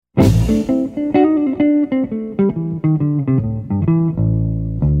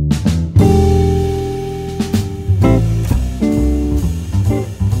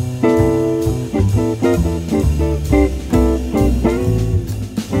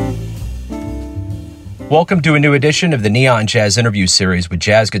Welcome to a new edition of the Neon Jazz interview series with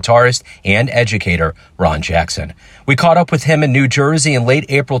jazz guitarist and educator Ron Jackson. We caught up with him in New Jersey in late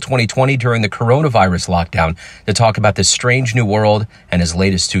April 2020 during the coronavirus lockdown to talk about this strange new world and his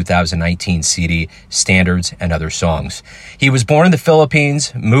latest 2019 CD, Standards and Other Songs. He was born in the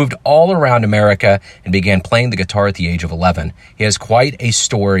Philippines, moved all around America, and began playing the guitar at the age of 11. He has quite a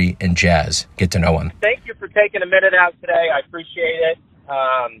story in jazz. Get to know him. Thank you for taking a minute out today. I appreciate it.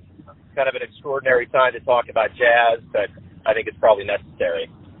 Kind of an extraordinary time to talk about jazz, but I think it's probably necessary.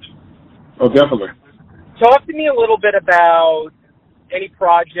 Oh, definitely. Talk to me a little bit about any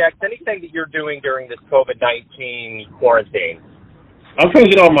projects, anything that you're doing during this COVID-19 quarantine. I'm trying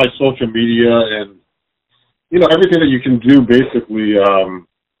to get on my social media and, everything that you can do basically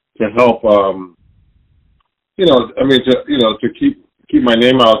to help, to keep my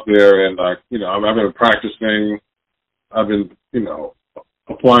name out there. And, I've been practicing. I've been,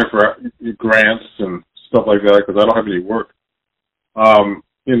 applying for grants and stuff like that because I don't have any work. I don't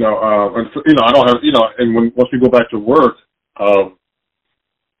have, and once we go back to work, I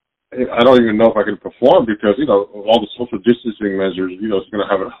don't even know if I can perform because, all the social distancing measures, it's going to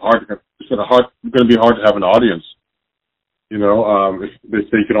have it's going to be hard to have an audience. If they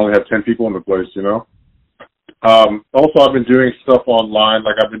say you can only have 10 people in the place, Also, I've been doing stuff online.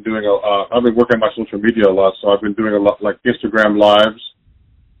 Like I've been working on my social media a lot. So I've been doing a lot like Instagram lives.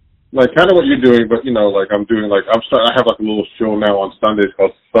 Like kind of what you're doing, but I have like a little show now on Sundays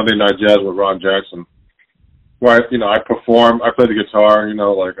called Sunday Night Jazz with Ron Jackson, where I perform, I play the guitar,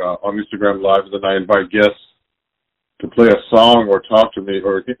 on Instagram Live, and then I invite guests to play a song or talk to me,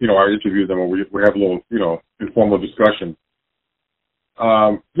 or I interview them, or we have a little informal discussion.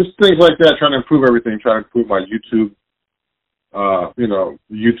 Just things like that, trying to improve everything, trying to improve my YouTube,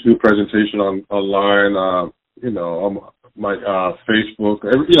 YouTube presentation online, my Facebook,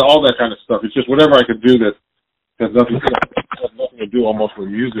 all that kind of stuff. It's just whatever I could do that has nothing to do almost with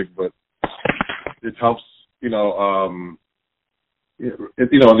music, but it helps. This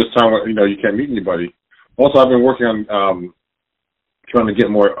time where you can't meet anybody. Also, I've been working on trying to get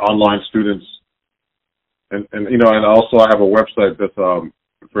more online students, and also I have a website that's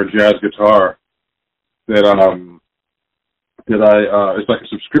for jazz guitar that it's like a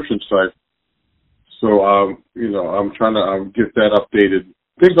subscription site. So, I'm trying to get that updated.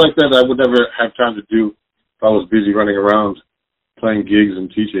 Things like that I would never have time to do if I was busy running around playing gigs and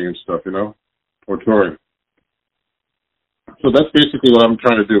teaching and stuff, or touring. So that's basically what I'm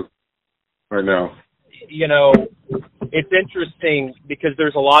trying to do right now. It's interesting because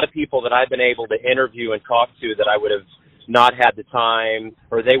there's a lot of people that I've been able to interview and talk to that I would have not had the time,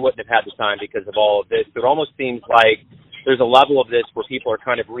 or they wouldn't have had the time because of all of this. It almost seems like there's a level of this where people are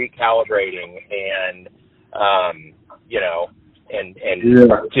kind of recalibrating and,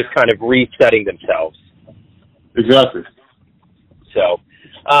 just kind of resetting themselves. Exactly. So,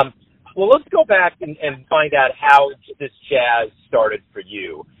 let's go back and find out how this jazz started for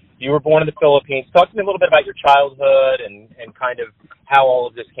you. You were born in the Philippines. Talk to me a little bit about your childhood and kind of how all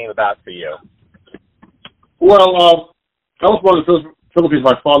of this came about for you. Well, I was born in the Philippines.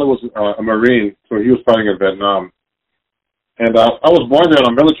 My father was a Marine, so he was fighting in Vietnam. And I was born there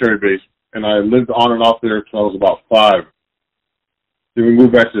on a military base, and I lived on and off there until I was about 5. Then we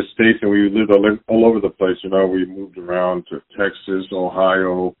moved back to the States, and we lived all over the place. We moved around to Texas,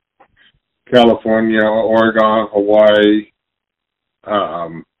 Ohio, California, Oregon, Hawaii,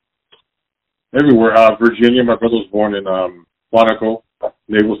 everywhere. Virginia, my brother was born in Quantico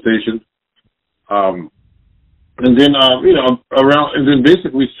Naval Station. And then, and then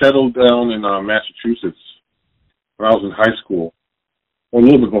basically settled down in Massachusetts when I was in high school, or a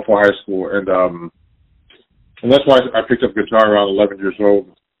little bit before high school, and that's why I picked up guitar around 11 years old.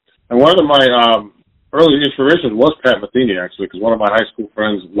 And one of my early inspirations was Pat Metheny, actually, because one of my high school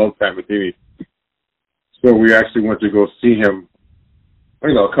friends loved Pat Metheny. So we actually went to go see him.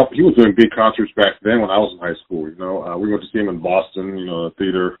 He was doing big concerts back then when I was in high school. We went to see him in Boston, the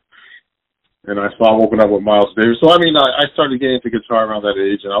theater, and I saw him open up with Miles Davis. So I started getting into guitar around that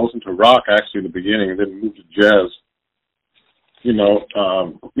age, and I was into rock actually in the beginning, and then moved to jazz.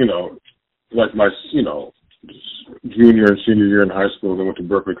 Like my, junior and senior year in high school, then went to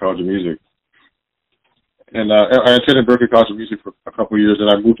Berklee College of Music. And I attended Berklee College of Music for a couple of years, and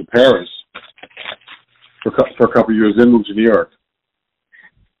I moved to Paris for a couple of years, then moved to New York.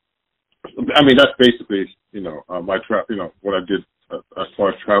 That's basically, my what I did as far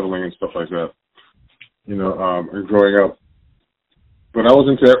as traveling and stuff like that, and growing up. But I was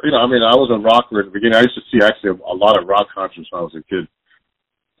into, I was a rocker at the beginning. I used to see actually a lot of rock concerts when I was a kid,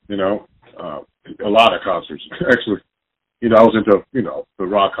 a lot of concerts, actually. I was into, the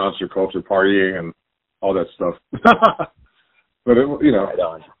rock concert culture, partying and all that stuff. But, Right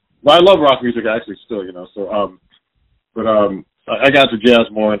on. but I love rock music actually still, I got into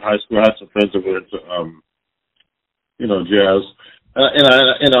jazz more in high school. I had some friends that were into, jazz.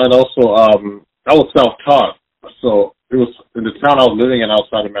 And also, I was self-taught. So it was in the town I was living in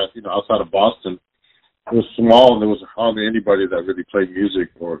outside of Boston. It was small and there was hardly anybody that really played music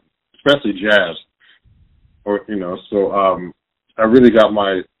or especially jazz. I really got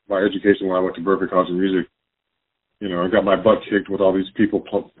my education when I went to Berklee College of Music. I got my butt kicked with all these people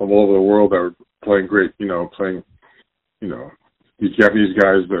from all over the world that were playing great, these Japanese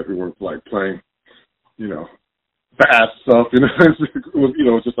guys that were like playing, fast stuff, it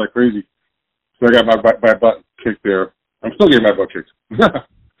was just like crazy. So I got my butt kicked there. I'm still getting my butt kicked.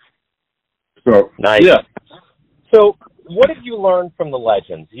 So, nice. Yeah. So what have you learned from the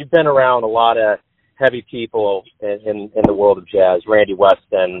legends? You've been around a lot of heavy people in the world of jazz, Randy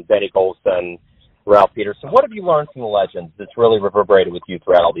Weston, Benny Golson, Ralph Peterson. What have you learned from the legends that's really reverberated with you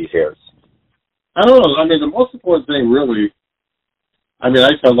throughout all these years? I don't know. The most important thing really, I used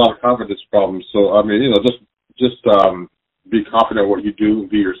to have a lot of confidence problems. So, just be confident in what you do and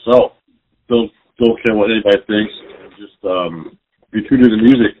be yourself. Don't care what anybody thinks. Just be true to the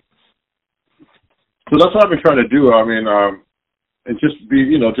music. So that's what I've been trying to do. And just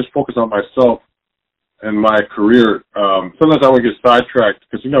be, just focus on myself and my career. Sometimes I would get sidetracked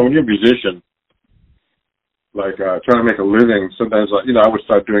because, when you're a musician, like trying to make a living, sometimes, I would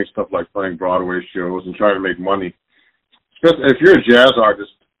start doing stuff like playing Broadway shows and trying to make money. Especially if you're a jazz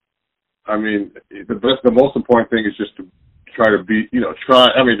artist, the most important thing is just to try to be, to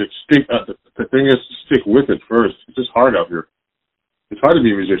stick, the thing is to stick with it first. It's just hard out here. It's hard to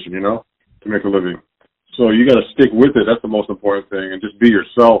be a musician, to make a living. So you got to stick with it. That's the most important thing. And just be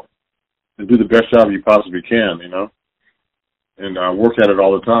yourself and do the best job you possibly can, and work at it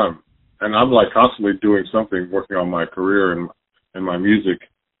all the time. And I'm like constantly doing something, working on my career and my music,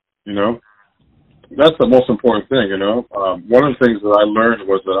 That's the most important thing, One of the things that I learned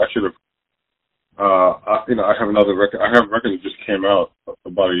was that I should have, I have another record. I have a record that just came out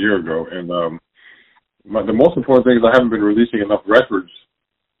about a year ago. And the most important thing is I haven't been releasing enough records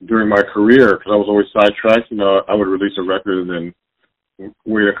during my career because I was always sidetracked. I would release a record and then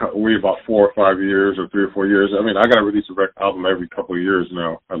wait about 4 or 5 years or 3 or 4 years. I got to release a album every couple of years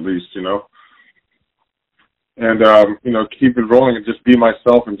now, at least, And, keep it rolling and just be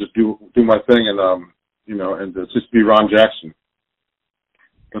myself and just do my thing and, and just be Ron Jackson.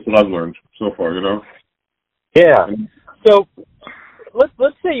 That's what I've learned so far, Yeah. So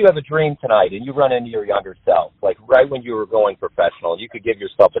let's say you have a dream tonight and you run into your younger self, like right when you were going professional, you could give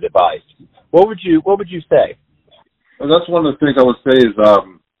yourself advice. What would you say? Well, that's one of the things I would say is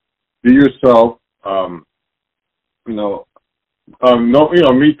be yourself.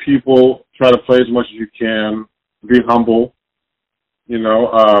 Meet people. Try to play as much as you can. Be humble. One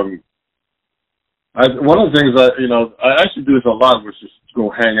of the things I actually do this a lot, which is go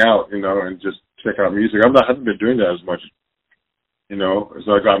hang out, and just check out music. I haven't been doing that as much, as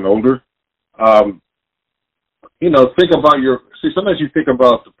I've gotten older. Think about sometimes you think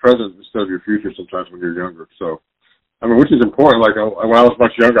about the present instead of your future sometimes when you're younger. So, which is important. Like when I was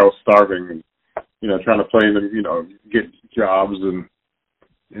much younger, I was starving and, trying to play and, get jobs and,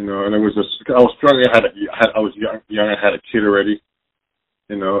 and it was I was struggling. I was young. I had a kid already,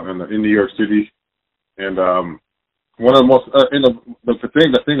 in New York City. And, one of the most, the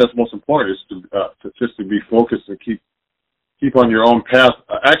thing that's most important is to be focused and keep on your own path.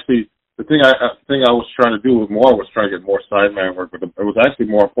 Actually, the thing I was trying to do was trying to get more sideman work, but it was actually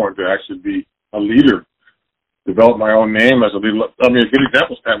more important to actually be a leader, develop my own name as a leader. A good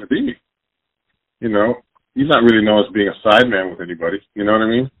example is Pat Metheny. He's not really known as being a sideman with anybody. You know what I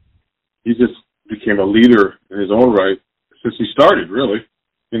mean? He just became a leader in his own right since he started, really.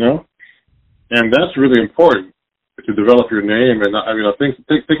 And that's really important to develop your name. And think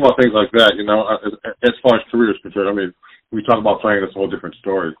about things like that. As far as career is concerned. We talk about playing, that's a whole different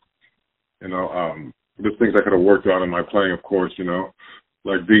story. There's things I could have worked on in my playing, of course.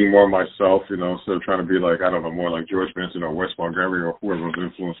 Like being more myself. Instead of trying to be like, I don't know, more like George Benson or Wes Montgomery or whoever was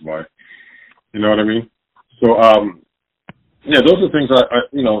influenced by. You know what I mean? So, those are things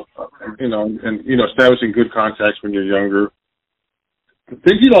establishing good contacts when you're younger.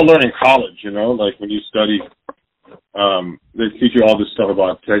 Things you don't learn in college, like when you study, they teach you all this stuff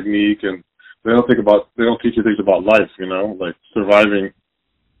about technique and they don't teach you things about life, you know, like surviving.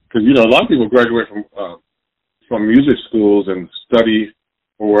 Because, you know, a lot of people graduate from music schools and study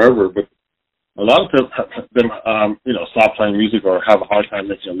or wherever, but a lot of them, you know, stop playing music or have a hard time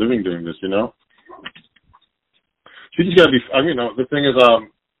making a living doing this, you know. So you just gotta be, you know, the thing is,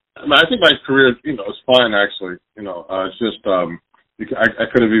 I mean, I think my career, you know, is fine actually. You know, it's just, I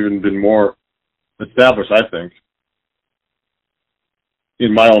could have even been more established, I think,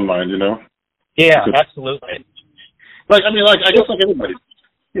 in my own mind, you know. Yeah, absolutely. Like, I mean, like, I guess like anybody,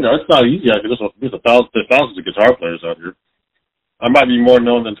 you know, it's not easy. I mean, there's thousands of guitar players out here. I might be more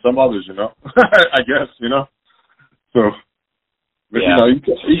known than some others, you know. I guess, you know. So, but yeah. you know, you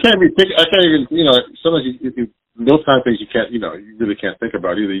can't be thinking. I can't even, you know. Sometimes those kind of things you can't, you know, you really can't think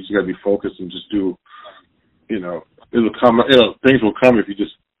about either. You just got to be focused and just do, you know, it'll come. You know, things will come if you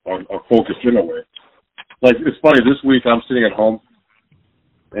just are focused in a way. Like, it's funny. This week I'm sitting at home,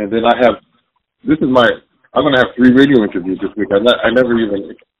 and then I'm going to have 3 radio interviews this week. I never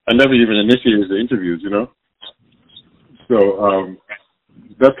even initiated the interviews, you know. So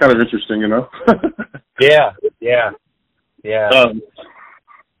that's kind of interesting, you know. Yeah. Yeah.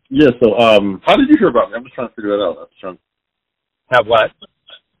 So how did you hear about me? I'm just trying to figure that out. Have what?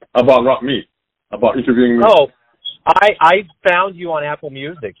 About me. About interviewing me. Oh, I found you on Apple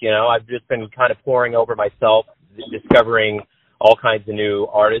Music. You know, I've just been kind of pouring over myself, discovering all kinds of new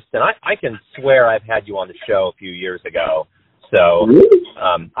artists, and I can swear I've had you on the show a few years ago. So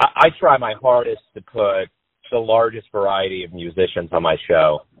I try my hardest to put the largest variety of musicians on my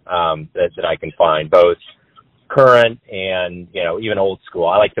show that I can find, both current and, you know, even old school.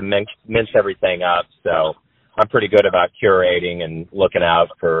 I like to mince everything up, so I'm pretty good about curating and looking out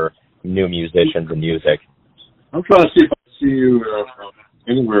for new musicians and music. I'm trying to see if I see you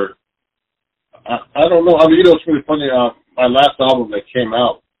anywhere. I don't know. I mean, you know, it's really funny. My last album that came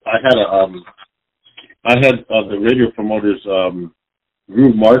out, I had the radio promoters,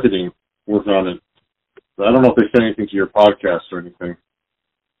 Groove Marketing, working on it. So I don't know if they sent anything to your podcast or anything.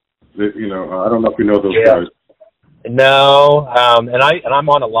 You know, I don't know if you know those guys. No, and I'm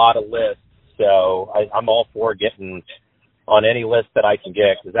on a lot of lists, so I'm all for getting on any list that I can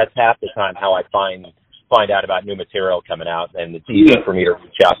get, because that's half the time how I find out about new material coming out, and it's easy for me to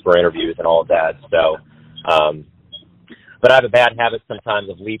reach out for interviews and all of that. So, but I have a bad habit sometimes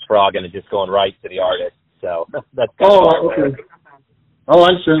of leapfrogging and just going right to the artist. So that's kind of okay. Oh, I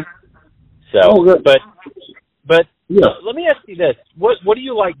see. So, good. But yeah. Let me ask you this: what do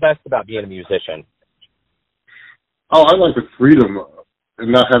you like best about being a musician? Oh, I like the freedom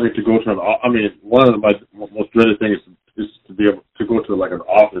and not having to go to I mean, one of my most dreaded things is to be able to go to like an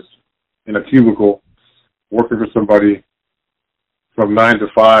office in a cubicle, working for somebody from 9 to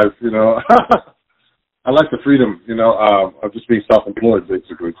 5. You know, I like the freedom. You know, of just being self-employed,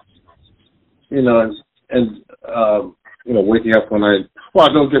 basically. You know, and you know, waking up when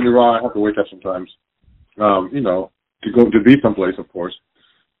well, don't get me wrong, I have to wake up sometimes. You know, to be someplace, of course.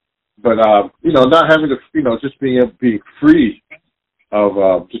 But, you know, not having to, you know, just being free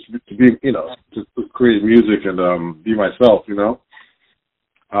of, just to be, you know, to create music and, be myself, you know.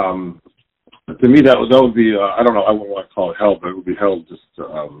 To me, that would be, I don't know, I wouldn't want to call it hell, but it would be hell just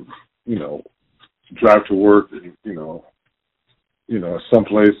to, you know, drive to work and, you know,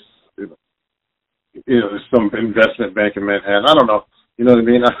 someplace, you know, there's some investment bank in Manhattan. I don't know. You know what I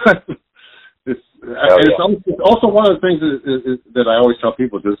mean? It's also one of the things is that I always tell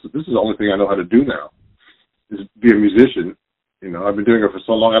people, this is the only thing I know how to do now, is be a musician. You know, I've been doing it for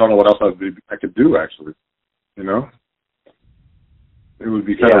so long, I don't know what else I could do, actually. You know? It would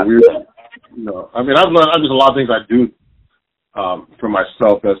be kind of weird. You know, I mean, there's a lot of things I do for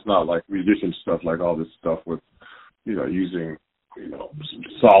myself that's not like musician stuff, like all this stuff with, you know, using, you know,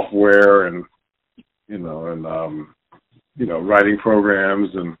 software and, you know, and, you know, writing programs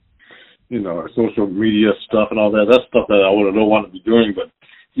and, you know, social media stuff and all that. That's stuff that I don't want to be doing. But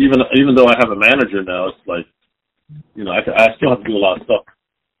even though I have a manager now, it's like, you know, I still have to do a lot of stuff.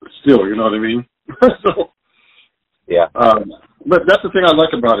 Still, you know what I mean? So, yeah. But that's the thing I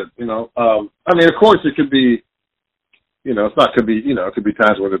like about it. You know, I mean, of course, it could be, you know, it could be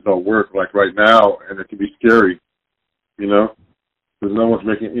times when there's no work, like right now, and it can be scary. You know, because no one's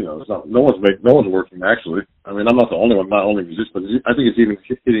making, you know, no one's working actually. I mean, I'm not the only one, not only musicians, but I think it's even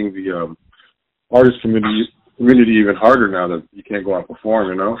hitting the artist community even harder now that you can't go out and perform,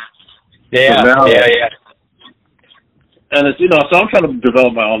 you know? Yeah, so now, yeah. And it's, you know, so I'm trying to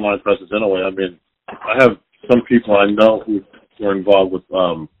develop my online presence anyway. I mean, I have some people I know who are involved with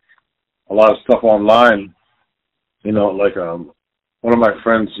a lot of stuff online, you know, like one of my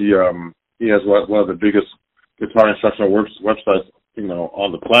friends, he has one of the biggest guitar instructional websites, you know,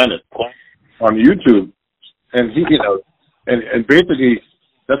 on the planet. on YouTube, and he, and basically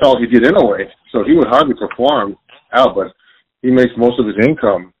that's all he did anyway. So he would hardly perform out, but he makes most of his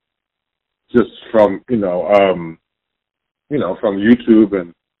income just from from YouTube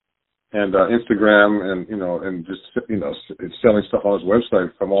and Instagram and and just selling stuff on his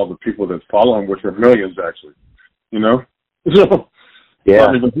website from all the people that follow him, which are millions actually. So Yeah.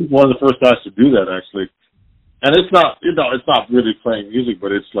 I mean, he's one of the first guys to do that actually. And it's not, it's not really playing music,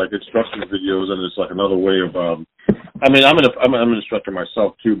 but it's like instructional videos, and it's like another way of. I mean, I'm an instructor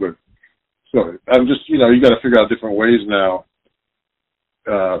myself too, but so I'm just, you got to figure out different ways now,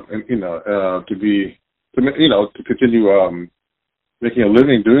 and to continue making a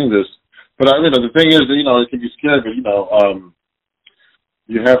living doing this. But the thing is that it can be scary, but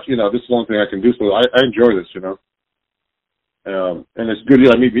you have, this is the only thing I can do. So I enjoy this, and it's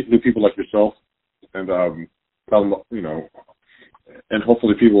good. I meet new people like yourself, and tell them, and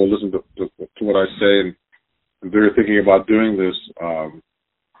hopefully people will listen to what I say, and if they're thinking about doing this,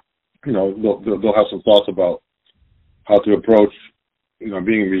 they'll have some thoughts about how to approach, being a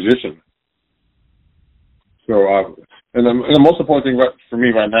musician. So, and the most important thing for me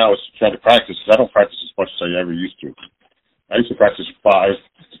right now is to try to practice, because I don't practice as much as I ever used to. I used to practice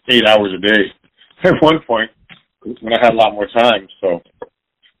 5-8 hours a day at one point when I had a lot more time. So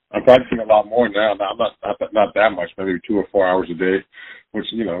I'm practicing a lot more now. Now I'm not that much, maybe 2 or 4 hours a day,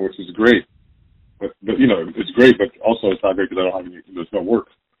 which is great. But it's great, but also it's not great because I don't have there's no work.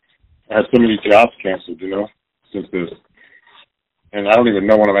 I had so many jobs canceled, since this, and I don't even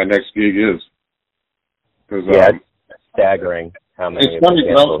know when my next gig is. Cause, it's staggering how many. It's funny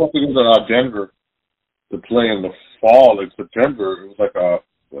because I was supposed to go to Denver to play in the fall in September. It was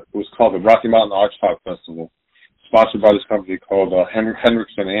it was called the Rocky Mountain Arch Talk Festival, sponsored by this company called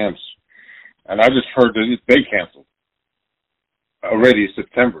Hendrickson Amps, and I just heard that they canceled already in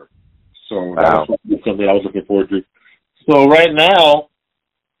September. So that was something I was looking forward to. So right now,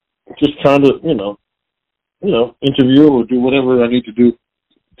 I'm just trying to interview or do whatever I need to do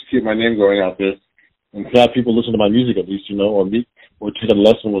to keep my name going out there, and to have people listen to my music at least, or meet or take a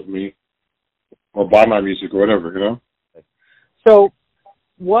lesson with me, or buy my music or whatever, So,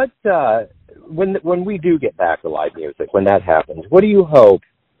 what when we do get back to live music, when that happens, what do you hope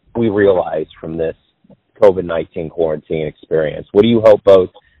we realize from this COVID-19 quarantine experience? What do you hope both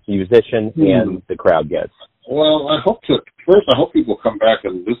musician and the crowd gets? Well, I hope people come back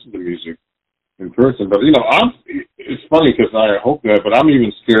and listen to music in person. But it's funny because I hope that, but I'm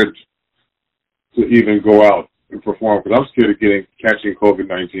even scared to even go out and perform because I'm scared of catching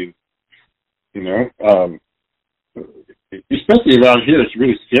COVID-19. Especially around here, it's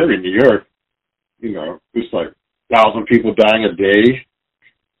really scary in New York. It's like 1,000 people dying a day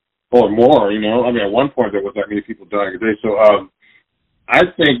or more. I mean, at one point there was that many people dying a day. So I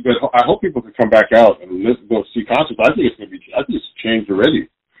think that I hope people can come back out and go see concerts. I think it's changed already.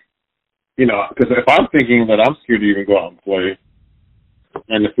 Because if I'm thinking that I'm scared to even go out and play,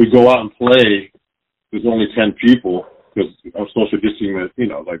 and if we go out and play, there's only 10 people because of social distancing.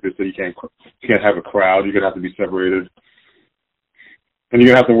 Like they say, you can't have a crowd. You're gonna have to be separated, and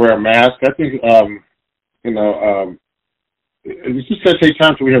you're gonna have to wear a mask. I think it's just gonna take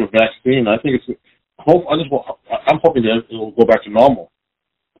time till we have a vaccine. I think I'm hoping that it will go back to normal,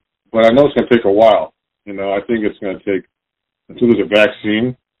 but I know it's gonna take a while. I think it's gonna take until there's a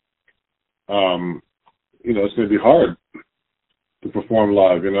vaccine. It's gonna be hard to perform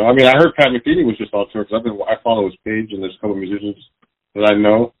live. I mean, I heard Pat Metheny was just on tour because I follow his page, and there's a couple of musicians that I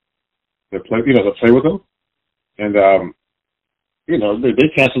know that play, that play with him, and they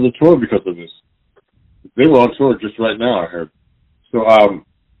canceled the tour because of this. They were on tour just right now, I heard. So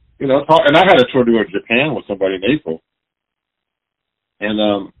it's hard. And I had a tour to go to Japan with somebody in April, and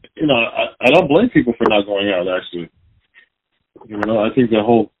I don't blame people for not going out. Actually, I think the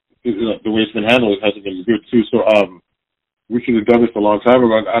whole the way it's been handled hasn't been good too. So we should have done this a long time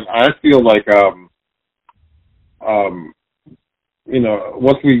ago. And I feel like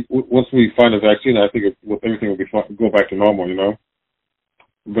once we find a vaccine, I think everything will be fine, go back to normal.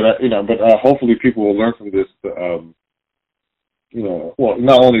 But hopefully people will learn from this. Well,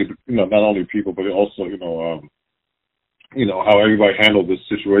 not only people, but also how everybody handled this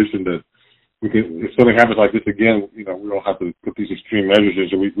situation. That we can, if something happens like this again, we don't have to put these extreme measures in.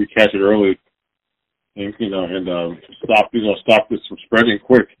 So we catch it early, and stop this from spreading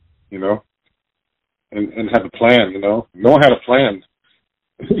quick, and have a plan. No one had a plan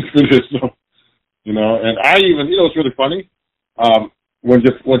for this, And I even, it's really funny. When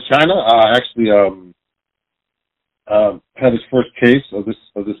China actually had its first case of this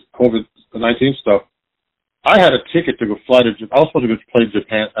COVID-19 stuff, I had a ticket to go fly to. I was supposed to go play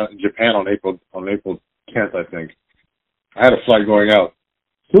Japan on April 10th, I think. I had a flight going out.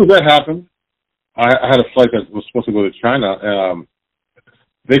 As soon as that happened, I had a flight that was supposed to go to China.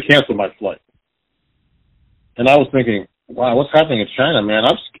 They canceled my flight, and I was thinking, wow, what's happening in China, man?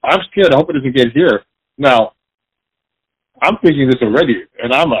 I'm scared. I hope it doesn't get here. Now, I'm thinking this already,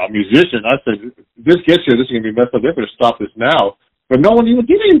 and I'm a musician. I said, this gets here, this is going to be messed up. They're going to stop this now. But no one even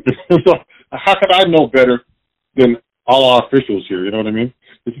did anything. So how could I know better than all our officials here? You know what I mean?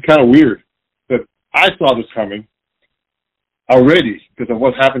 It's kind of weird that I saw this coming already because of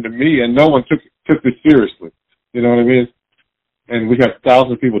what happened to me, and no one took this seriously. You know what I mean? And we have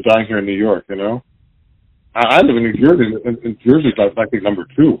thousands of people dying here in New York, you know? I live in New Jersey, and Jersey's like number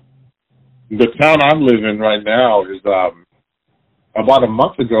 2. The town I'm living in right now is, about a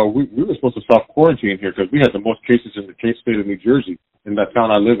month ago, we were supposed to self-quarantine here because we had the most cases in the state of New Jersey in that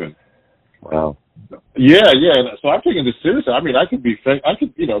town I live in. Wow. Yeah. So I'm taking this seriously. I mean, there's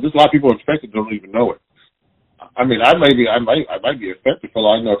a lot of people infected that don't even know it. I mean, I might be affected for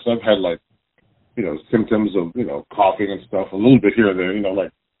all I know because I've had symptoms of, coughing and stuff a little bit here and there,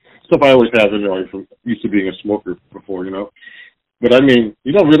 like stuff I always have, from used to being a smoker before, But I mean,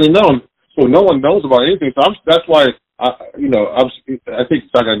 you don't really know. So no one knows about anything. So that's why, I think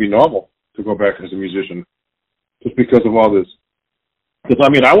it's not going to be normal to go back as a musician just because of all this. Because, I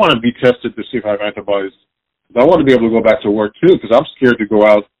mean, I want to be tested to see if I have antibodies. I want to be able to go back to work, too, because I'm scared to go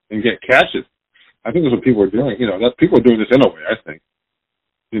out and get catches. I think that's what people are doing. People are doing this anyway, I think.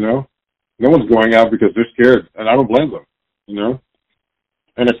 No one's going out because they're scared, and I don't blame them,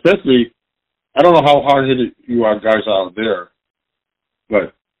 And especially, I don't know how hard-headed you are guys out there,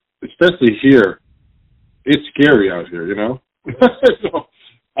 but especially here, it's scary out here, So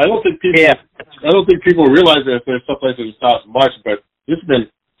I don't think people realize that there's stuff like this. It's not much, but it's been,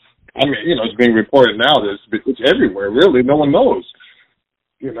 it's being reported now that it's everywhere. Really, no one knows,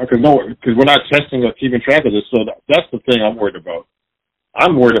 because we're not testing or keeping track of this. So that's the thing I'm worried about.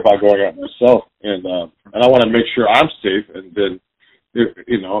 I'm worried about going out myself, and I want to make sure I'm safe. And then,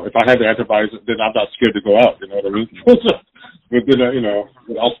 if I have the antibodies, then I'm not scared to go out. You know what I mean? But then,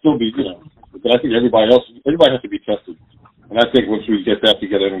 I'll still be, But I think everybody has to be tested. And I think once we get that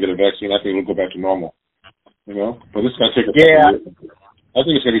together and get a vaccine, I think it'll go back to normal. But this is going to take a couple years. I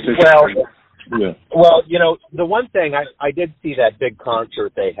think it's going to be taking yeah. Well, the one thing, I did see that big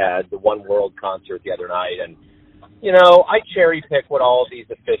concert they had, the One World concert the other night, and, I cherry pick what all of these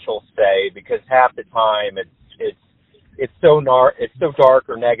officials say because half the time it's so dark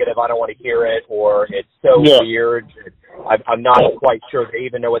or negative, I don't want to hear it, or it's so weird. I'm not quite sure they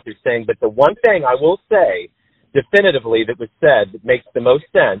even know what they're saying. But the one thing I will say definitively that was said that makes the most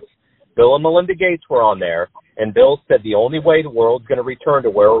sense, Bill and Melinda Gates were on there, and Bill said the only way the world's going to return to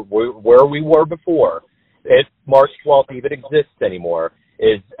where we were before, if March 12th even exists anymore,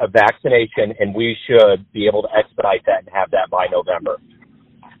 is a vaccination, and we should be able to expedite that and have that by November.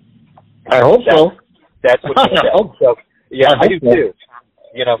 I hope so. That's what he said. So, yeah, I do too.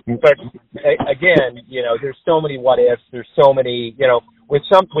 But again, there's so many what ifs. There's so many,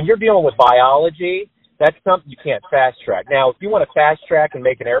 when you're dealing with biology, that's something you can't fast track. Now, if you want to fast track and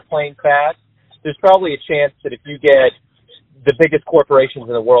make an airplane fast, there's probably a chance that if you get the biggest corporations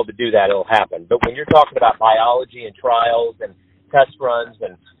in the world to do that, it'll happen. But when you're talking about biology and trials and test runs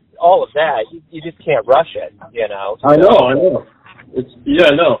and all of that, you just can't rush it, I know. I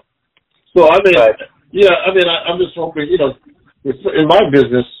know. So, I'm just hoping, in my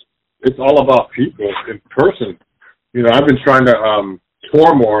business, it's all about people in person. I've been trying to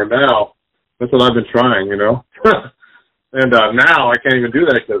tour more now. That's what I've been trying, And now I can't even do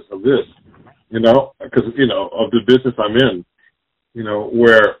that because of this, because, of the business I'm in,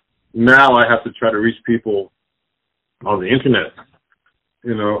 where now I have to try to reach people on the internet,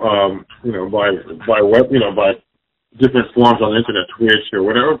 by web, by different forms on the internet, Twitch or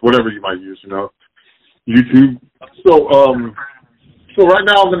whatever you might use, YouTube. So right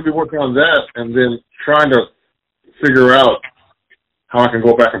now I'm going to be working on that and then trying to figure out how I can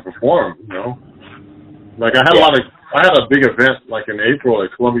go back and perform, Like I had a big event like in April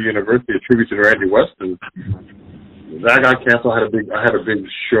at Columbia University, a tribute to Randy Weston. That got canceled. I had a big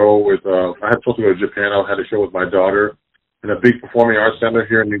show with, I had supposed to go to Japan. I had a show with my daughter in a big performing arts center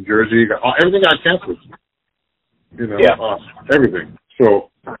here in New Jersey. Everything got canceled. Everything.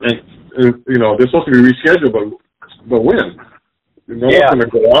 So, and they're supposed to be rescheduled, but when? No one's going to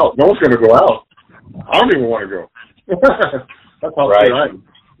go out. No one's going to go out. I don't even want to go. That's how scared I am,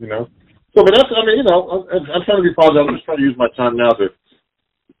 So, but that's, I'm trying to be positive. I'm just trying to use my time now to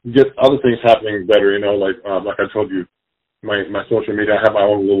get other things happening better, like I told you, my social media. I have my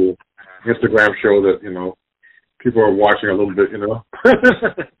own little Instagram show that, people are watching a little bit, you know.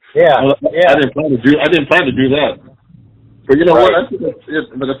 Yeah, I didn't plan to do that. But you know what? I think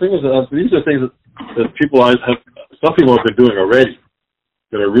but the thing is, these are things that some people have been doing already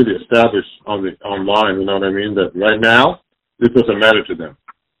that are really established online. You know what I mean? That right now, this doesn't matter to them.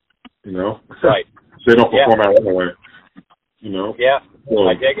 You know, right? They don't perform out anyway. You know? Yeah, so,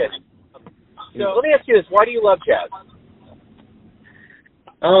 I dig it. So let me ask you this: why do you love jazz?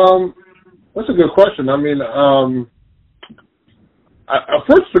 That's a good question. I mean,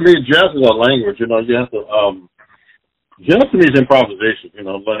 first for me, jazz is a language. You know, you have to. Jazz to me is improvisation. You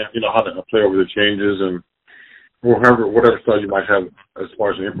know, how to play over the changes and whatever style you might have as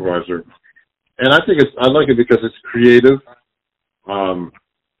far as an improviser. And I think I like it because it's creative.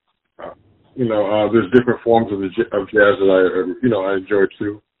 There's different forms of jazz that I enjoy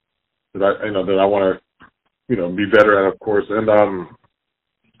too. That I want to, be better at, of course. And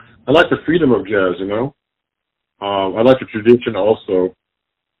I like the freedom of jazz. You know, I like the tradition also.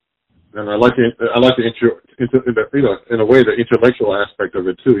 And I like the in a way the intellectual aspect of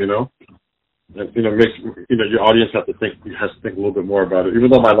it too, you know, and makes your audience has to think a little bit more about it.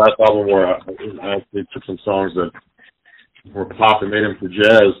 Even though my last album where I actually took some songs that were pop and made them to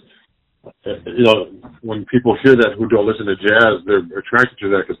jazz, when people hear that who don't listen to jazz, they're attracted to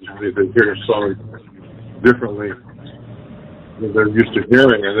that because they hear a song differently than they're used to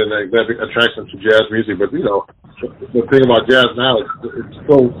hearing, and then that attracts them to jazz music. But the thing about jazz now is it's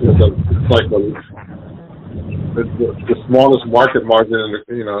like the smallest market margin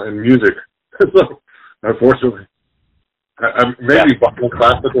in music. So unfortunately, maybe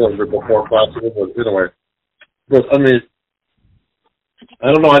classical or before classical, but anyway. But I mean,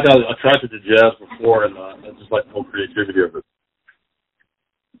 I don't know. I got attracted to jazz before, and I just like the whole creativity of it.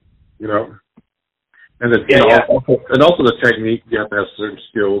 You know. And also the technique. You have to have certain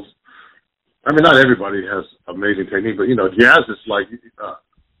skills. I mean, not everybody has amazing technique, but jazz is like.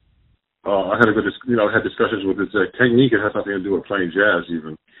 I had had discussions with this technique. It has nothing to do with playing jazz,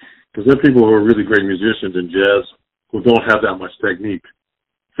 even because there are people who are really great musicians in jazz who don't have that much technique.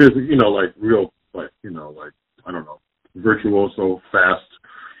 Like real, I don't know, virtuoso, fast,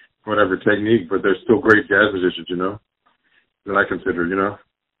 whatever technique, but they're still great jazz musicians. That I consider.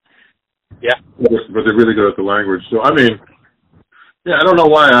 Yeah. But they're really good at the language. So, I mean, yeah, I don't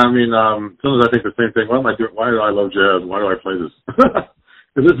know why. I mean, sometimes I think the same thing. What am I doing? Why do I love jazz? Why do I play this?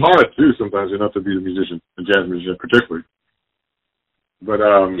 Because it's hard, too, sometimes, to be a musician, a jazz musician particularly. But,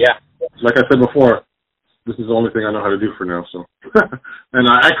 like I said before, this is the only thing I know how to do for now, so. And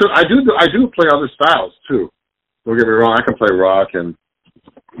I do play other styles, too. Don't get me wrong. I can play rock and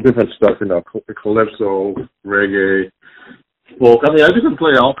different stuff, calypso, reggae, folk. I mean, I can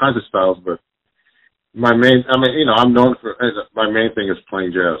play all kinds of styles, but I'm known for, my main thing is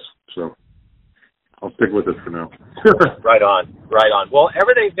playing jazz, so I'll stick with it for now. Right on. Well,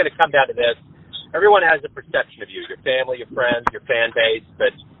 everything's going to come down to this. Everyone has a perception of you, your family, your friends, your fan base,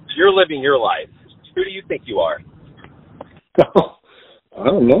 but you're living your life. Who do you think you are? I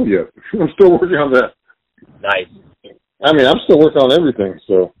don't know yet. I'm still working on that. Nice. I mean, I'm still working on everything,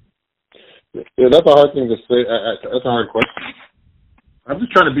 so. Yeah, that's a hard thing to say. That's a hard question. I'm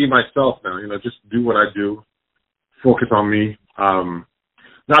just trying to be myself now, just do what I do, focus on me,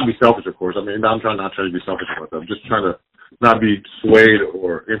 not be selfish, of course. I mean, I'm not trying to be selfish about that. I'm just trying to not be swayed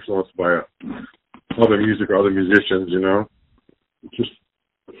or influenced by other music or other musicians, just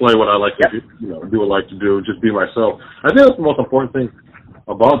play what I like to do, do what I like to do, just be myself. I think that's the most important thing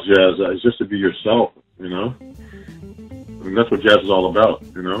about jazz, is just to be yourself, I mean, that's what jazz is all about,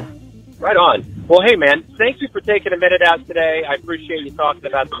 Right on. Well, hey, man, thank you for taking a minute out today. I appreciate you talking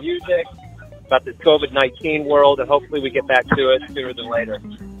about the music, about this COVID-19 world, and hopefully we get back to it sooner than later.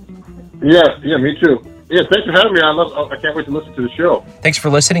 Yeah, me too. Yeah, thanks for having me. I can't wait to listen to the show. Thanks for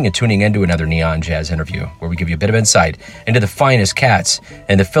listening and tuning in to another Neon Jazz interview, where we give you a bit of insight into the finest cats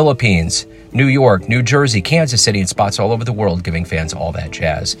in the Philippines, New York, New Jersey, Kansas City, and spots all over the world, giving fans all that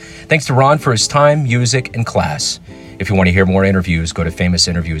jazz. Thanks to Ron for his time, music, and class. If you want to hear more interviews, go to Famous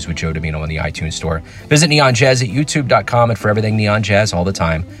Interviews with Joe Domino in the iTunes store. Visit Neon Jazz at youtube.com, and for everything Neon Jazz all the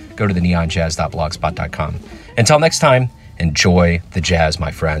time, go to the neonjazz.blogspot.com. Until next time, enjoy the jazz,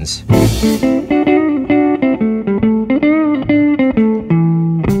 my friends.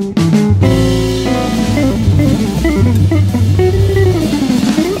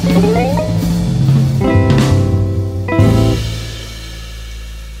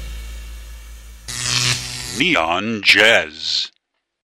 Neon Jazz.